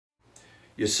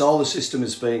Your solar system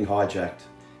is being hijacked,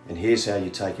 and here's how you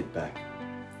take it back.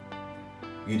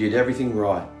 You did everything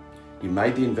right. You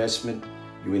made the investment,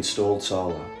 you installed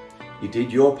solar. You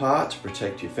did your part to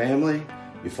protect your family,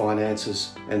 your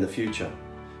finances, and the future.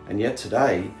 And yet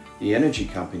today, the energy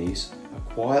companies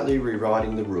are quietly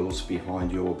rewriting the rules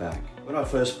behind your back. When I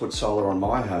first put solar on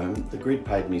my home, the grid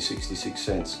paid me 66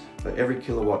 cents for every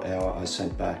kilowatt hour I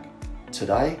sent back.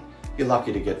 Today, you're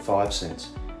lucky to get 5 cents,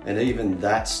 and even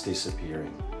that's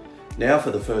disappearing. Now,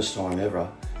 for the first time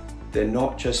ever, they're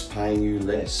not just paying you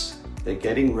less, they're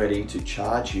getting ready to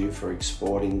charge you for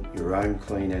exporting your own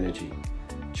clean energy.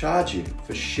 Charge you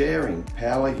for sharing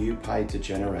power you paid to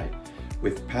generate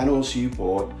with panels you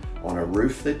bought on a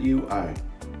roof that you own.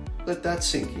 Let that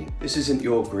sink in. This isn't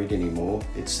your grid anymore,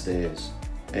 it's theirs.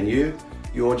 And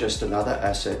you're just another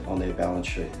asset on their balance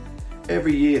sheet.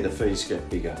 Every year the fees get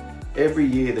bigger. Every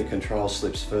year the control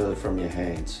slips further from your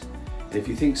hands. And if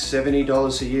you think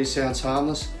 $70 a year sounds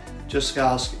harmless, just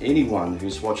ask anyone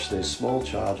who's watched their small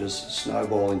charges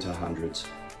snowball into hundreds,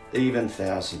 even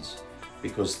thousands,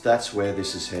 because that's where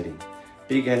this is heading.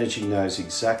 Big Energy knows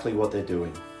exactly what they're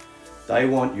doing. They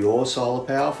want your solar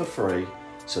power for free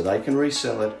so they can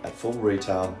resell it at full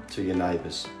retail to your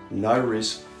neighbours. No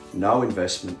risk, no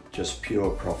investment, just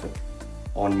pure profit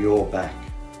on your back.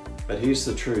 But here's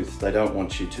the truth they don't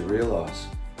want you to realise.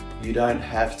 You don't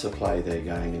have to play their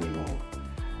game anymore.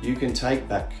 You can take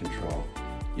back control.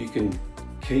 You can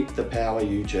keep the power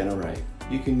you generate.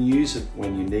 You can use it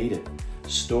when you need it.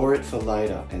 Store it for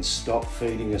later and stop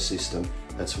feeding a system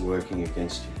that's working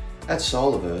against you. At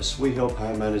SolaVerse, we help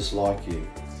homeowners like you.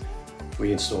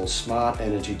 We install smart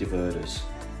energy diverters,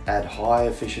 add high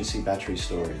efficiency battery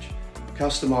storage,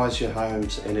 customise your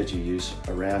home's energy use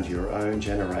around your own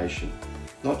generation,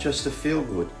 not just to feel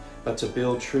good, but to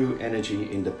build true energy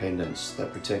independence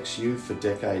that protects you for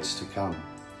decades to come.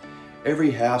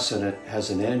 Every house in it has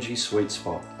an energy sweet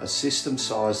spot, a system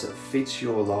size that fits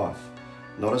your life,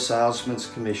 not a salesman's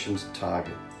commission's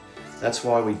target. That's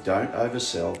why we don't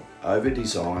oversell,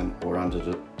 over-design or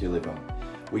under-deliver.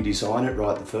 We design it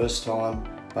right the first time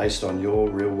based on your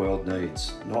real-world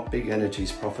needs, not Big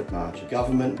Energy's profit margin.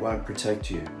 Government won't protect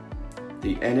you.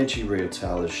 The energy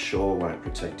retailers sure won't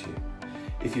protect you.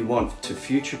 If you want to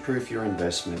future-proof your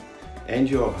investment and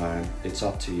your home, it's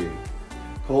up to you.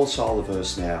 Call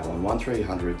SolaVerse now on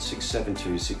 1300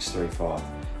 672 635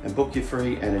 and book your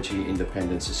free energy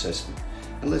independence assessment.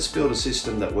 And let's build a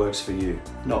system that works for you,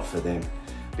 not for them.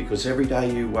 Because every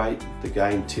day you wait, the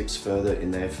game tips further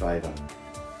in their favour.